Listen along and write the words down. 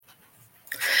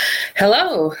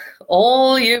Hello,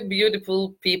 all you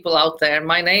beautiful people out there.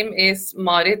 My name is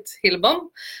Marit Hillbom,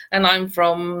 and I'm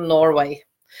from Norway.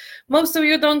 Most of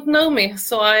you don't know me,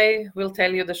 so I will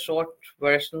tell you the short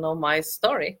version of my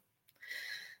story.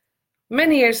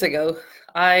 Many years ago,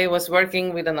 I was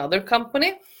working with another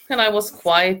company, and I was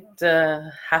quite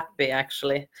happy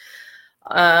actually,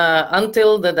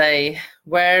 until the day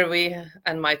where me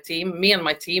and my team,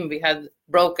 we had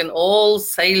broken all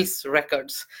sales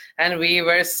records, and we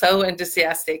were so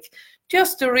enthusiastic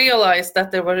just to realize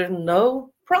that there were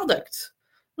no products,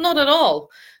 not at all.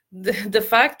 The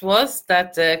fact was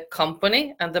that the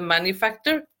company and the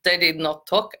manufacturer, they did not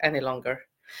talk any longer.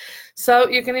 So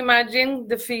you can imagine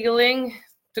the feeling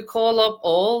to call up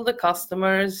all the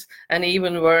customers and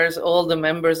even worse, all the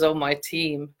members of my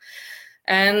team.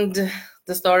 And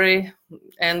the story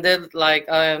ended like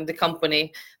the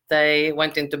company, they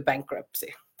went into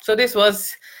bankruptcy. So this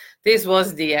was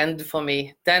the end for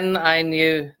me. Then I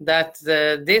knew that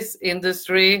this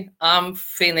industry, I'm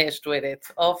finished with it,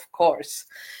 of course.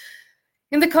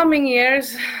 In the coming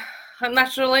years,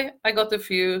 naturally, I got a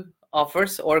few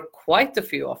offers, or quite a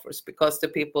few offers, because the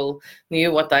people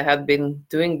knew what I had been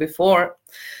doing before.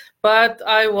 But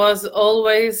I was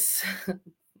always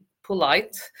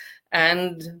polite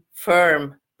and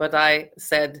firm, but I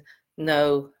said,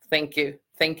 no, thank you,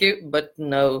 but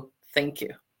no, thank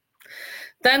you.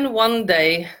 Then one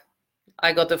day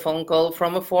I got a phone call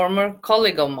from a former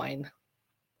colleague of mine,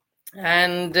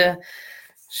 and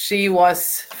she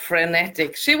was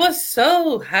frenetic. She was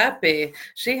so happy.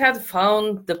 She had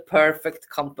found the perfect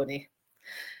company.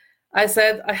 I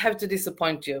said, I have to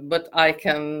disappoint you, but I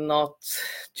cannot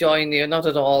join you, not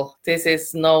at all. This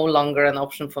is no longer an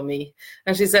option for me.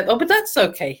 And she said, oh, but that's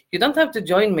okay. You don't have to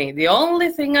join me. The only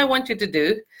thing I want you to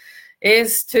do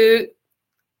is to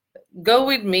go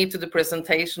with me to the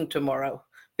presentation tomorrow.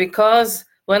 Because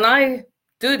when I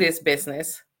do this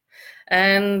business,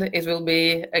 and it will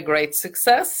be a great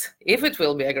success, if it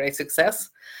will be a great success,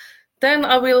 then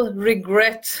I will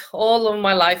regret all of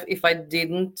my life if I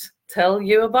didn't tell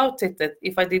you about it, that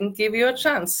if I didn't give you a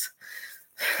chance.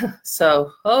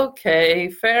 So, okay,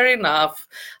 fair enough.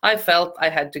 I felt I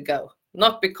had to go,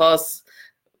 not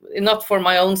for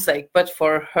my own sake, but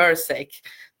for her sake.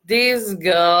 This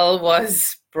girl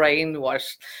was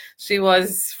brainwashed. She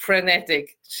was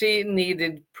frenetic. She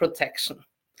needed protection.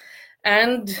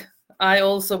 And I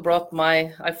also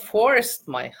I forced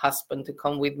my husband to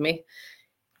come with me.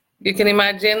 You can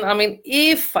imagine, I mean,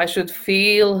 if I should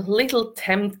feel a little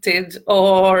tempted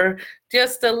or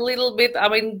just a little bit,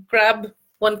 grab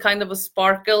one kind of a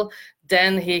sparkle,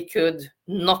 then he could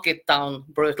knock it down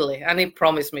brutally. And he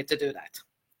promised me to do that.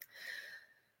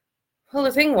 Well,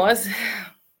 the thing was,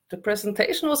 the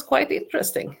presentation was quite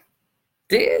interesting.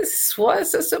 This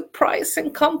was a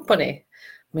surprising company.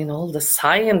 I mean, all the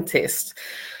scientists.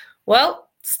 Well,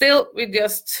 still, we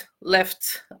just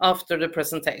left after the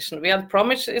presentation. We had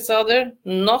promised each other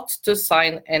not to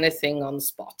sign anything on the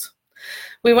spot.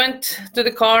 We went to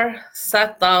the car,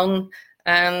 sat down,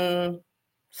 and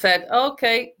said,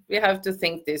 okay, we have to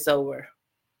think this over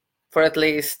for at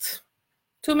least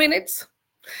 2 minutes.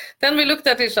 Then we looked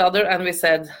at each other and we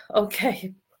said,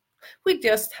 okay, we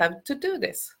just have to do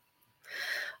this.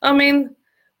 I mean,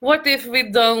 what if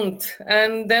we don't?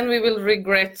 And then we will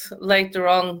regret later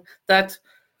on that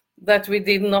we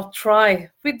did not try.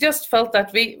 We just felt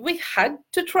that we had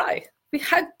to try. We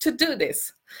had to do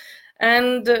this.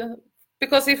 And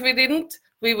because if we didn't,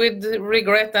 we would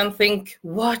regret and think,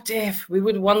 what if? We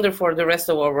would wonder for the rest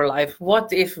of our life,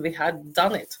 what if we had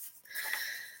done it?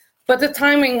 But the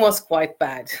timing was quite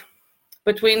bad.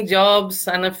 Between jobs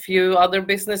and a few other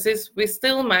businesses, we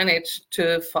still managed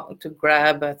to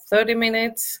grab 30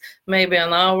 minutes, maybe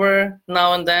an hour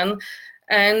now and then.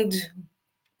 And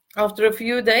after a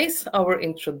few days, our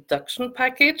introduction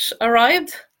package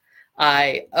arrived.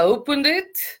 I opened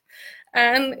it,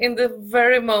 and in the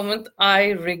very moment,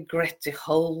 I regret the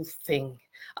whole thing.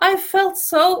 I felt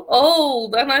so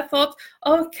old, and I thought,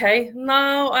 okay,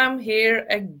 now I'm here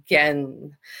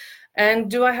again.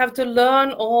 And do I have to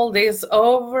learn all this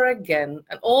over again?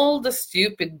 And all the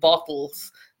stupid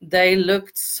bottles, they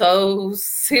looked so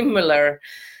similar.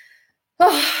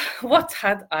 Oh, what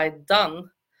had I done?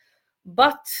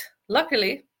 But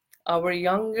luckily, our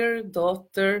younger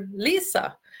daughter,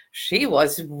 Lisa, she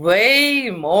was way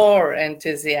more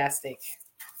enthusiastic.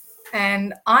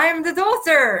 And I'm the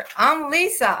daughter. I'm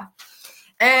Lisa.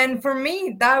 And for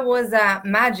me, that was a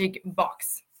magic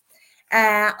box.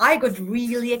 I got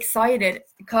really excited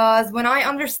because when I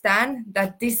understand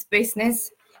that this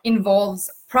business involves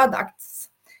products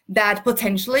that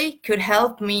potentially could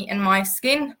help me and my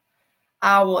skin,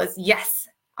 I was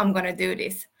I'm gonna do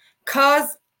this.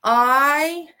 Because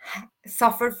I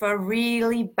suffered from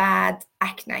really bad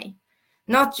acne.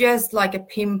 Not just like a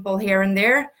pimple here and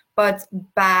there, but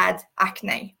bad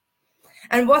acne.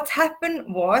 And what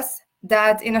happened was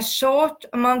that in a short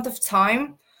amount of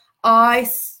time, I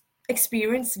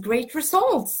experienced great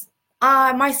results.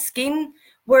 My skin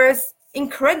was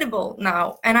incredible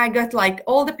now, and I got like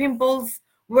all the pimples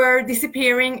were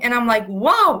disappearing, and I'm like,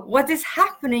 wow, what is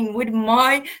happening with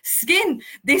my skin?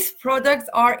 These products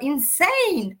are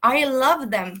insane. I love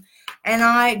them. And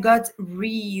I got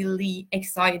really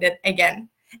excited again.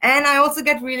 And I also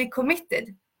got really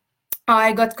committed.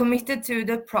 I got committed to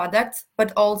the product,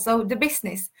 but also the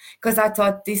business, because I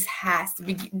thought this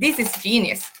is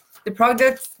genius. The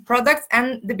products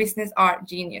and the business are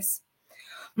genius.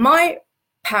 My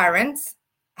parents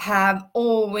have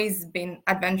always been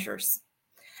adventurous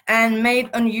and made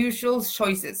unusual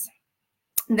choices.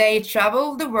 They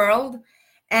traveled the world,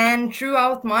 and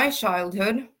throughout my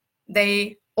childhood,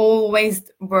 they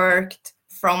always worked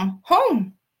from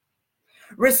home,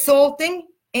 resulting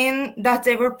in that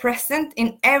they were present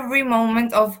in every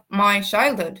moment of my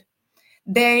childhood.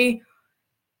 They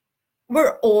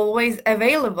were always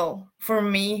available for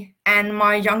me and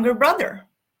my younger brother.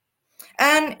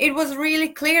 And it was really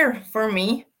clear for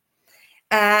me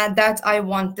that I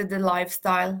wanted the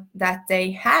lifestyle that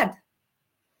they had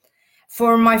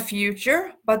for my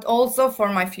future, but also for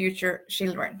my future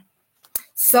children.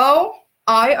 So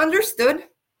I understood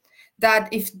that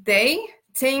if they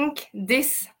think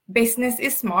this business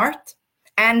is smart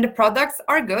and the products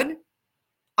are good,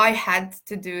 I had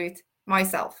to do it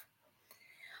myself.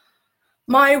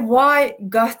 My why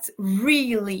got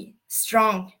really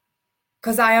strong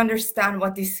because I understand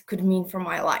what this could mean for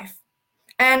my life.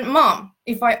 And Mom,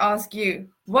 if I ask you,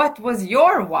 what was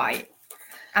your why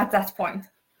at that point?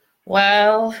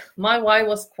 Well, my why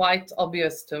was quite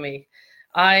obvious to me.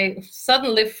 I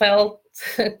suddenly felt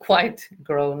quite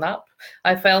grown up.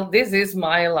 I felt this is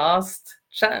my last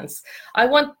chance. I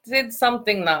wanted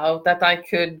something now that I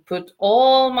could put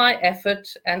all my effort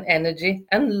and energy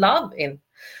and love in.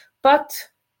 But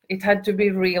it had to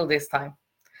be real this time.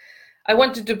 I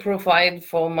wanted to provide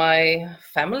for my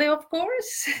family, of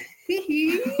course,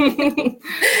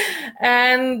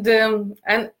 and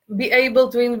be able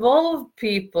to involve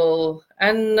people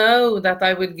and know that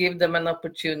I would give them an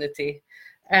opportunity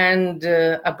and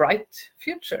a bright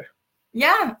future.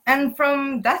 Yeah, and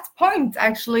from that point,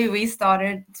 actually, we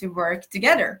started to work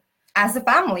together as a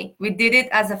family. We did it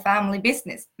as a family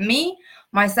business. Me,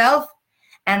 myself,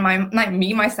 and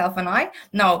myself and I.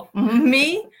 No,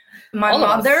 me, my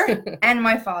mother, and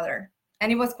my father.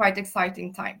 And it was quite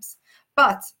exciting times.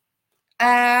 But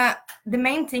the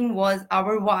main thing was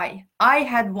our why. I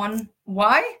had one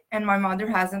why, and my mother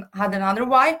had another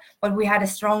why, but we had a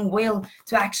strong will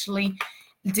to actually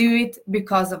do it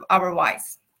because of our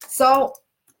whys. So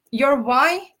your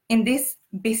why in this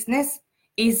business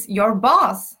is your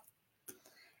boss.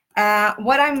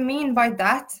 What I mean by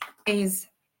that is,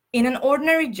 in an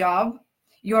ordinary job,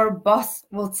 your boss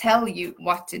will tell you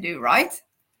what to do, right?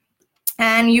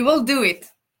 And you will do it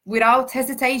without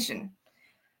hesitation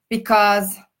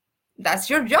because that's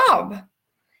your job.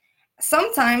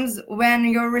 Sometimes when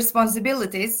your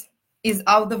responsibilities is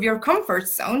out of your comfort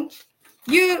zone,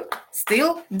 you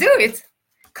still do it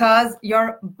because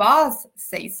your boss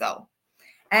says so.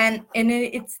 And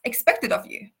it's expected of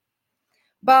you.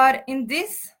 But in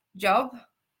this job,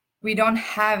 we don't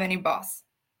have any boss.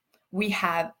 We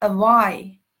have a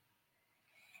why.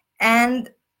 And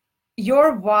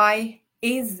your why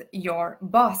is your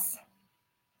boss.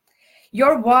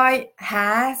 Your why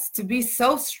has to be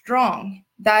so strong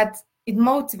that it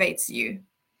motivates you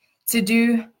to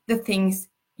do the things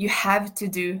you have to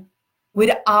do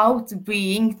without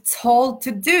being told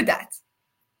to do that.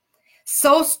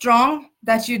 So strong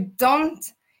that you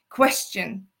don't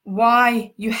question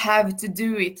why you have to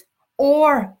do it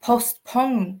or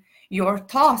postpone your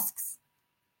tasks.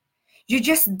 You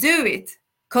just do it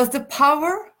because the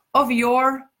power of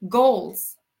your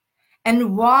goals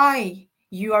and why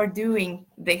you are doing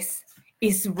this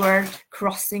is worth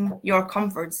crossing your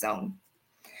comfort zone.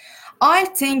 I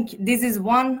think this is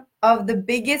one of the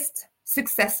biggest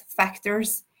success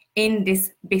factors in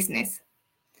this business.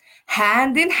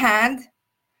 Hand in hand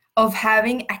of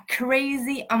having a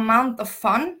crazy amount of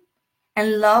fun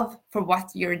and love for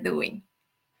what you're doing.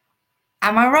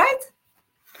 Am I right?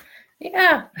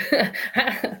 Yeah,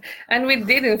 and we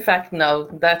did in fact know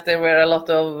that there were a lot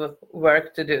of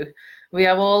work to do, We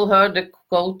have all heard the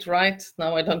quote, right?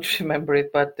 Now I don't remember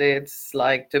it, but it's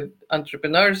like the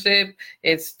entrepreneurship,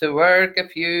 it's to work a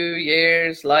few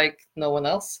years like no one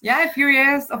else. Yeah, a few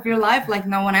years of your life like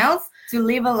no one else, to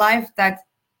live a life that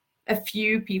a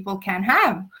few people can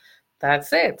have.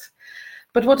 That's it.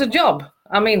 But what a job.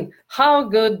 I mean, how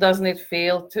good doesn't it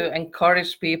feel to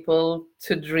encourage people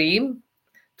to dream,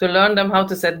 to learn them how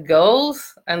to set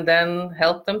goals, and then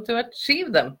help them to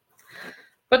achieve them?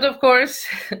 But of course,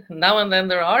 now and then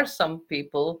there are some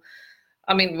people,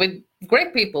 I mean, with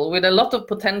great people with a lot of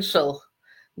potential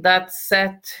that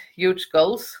set huge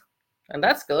goals, and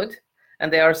that's good.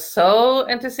 And they are so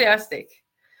enthusiastic.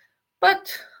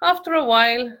 But after a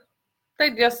while,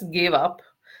 they just give up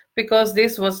because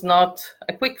this was not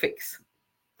a quick fix.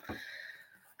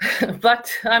 But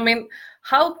I mean,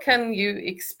 how can you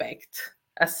expect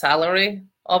a salary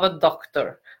of a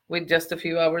doctor with just a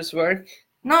few hours work?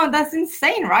 No, that's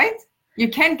insane, right? You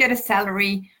can't get a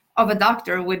salary of a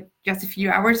doctor with just a few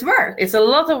hours work. It's a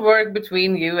lot of work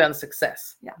between you and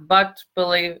success. Yeah. But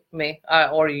believe me,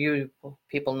 or you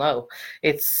people know,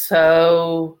 it's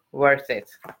so worth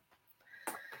it.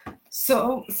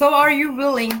 So are you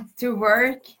willing to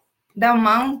work the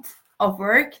amount of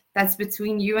work that's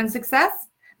between you and success?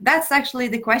 That's actually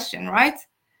the question, right?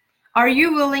 Are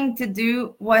you willing to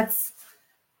do what's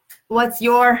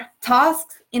your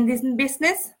tasks in this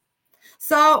business?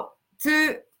 So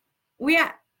we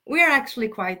are actually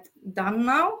quite done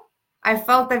now. I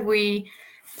felt that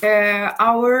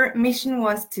our mission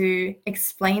was to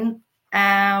explain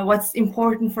what's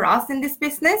important for us in this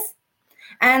business,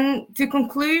 and to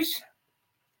conclude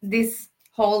this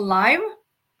whole live.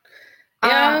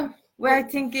 I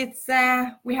think it's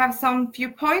we have some few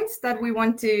points that we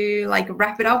want to like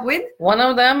wrap it up with. One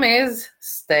of them is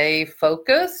stay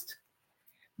focused.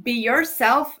 Be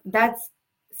yourself. That's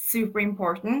super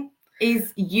important.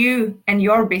 Is you and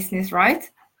your business, right?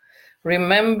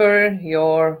 Remember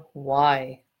your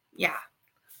why. Yeah.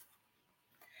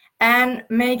 And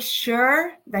make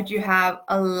sure that you have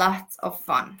a lot of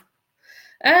fun.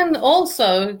 And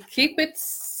also keep it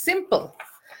simple.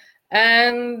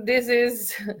 And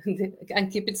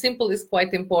and keep it simple is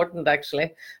quite important,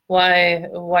 actually.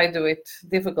 Why do it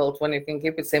difficult when you can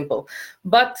keep it simple?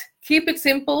 But keep it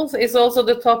simple is also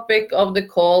the topic of the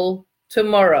call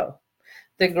tomorrow.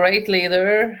 The great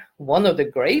leader, one of the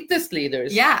greatest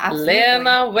leaders,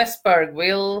 Lena Westberg,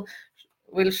 will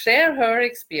share her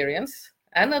experience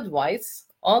and advice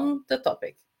on the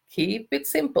topic. Keep it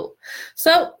simple.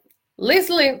 So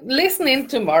listen in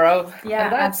tomorrow. Yeah,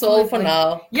 and that's absolutely. all for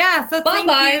now. Yeah, so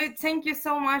Bye-bye. Thank you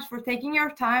so much for taking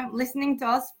your time listening to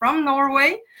us from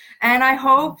Norway, and I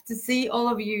hope to see all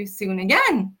of you soon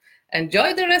again.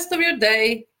 Enjoy the rest of your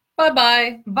day.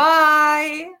 Bye-bye.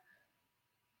 Bye.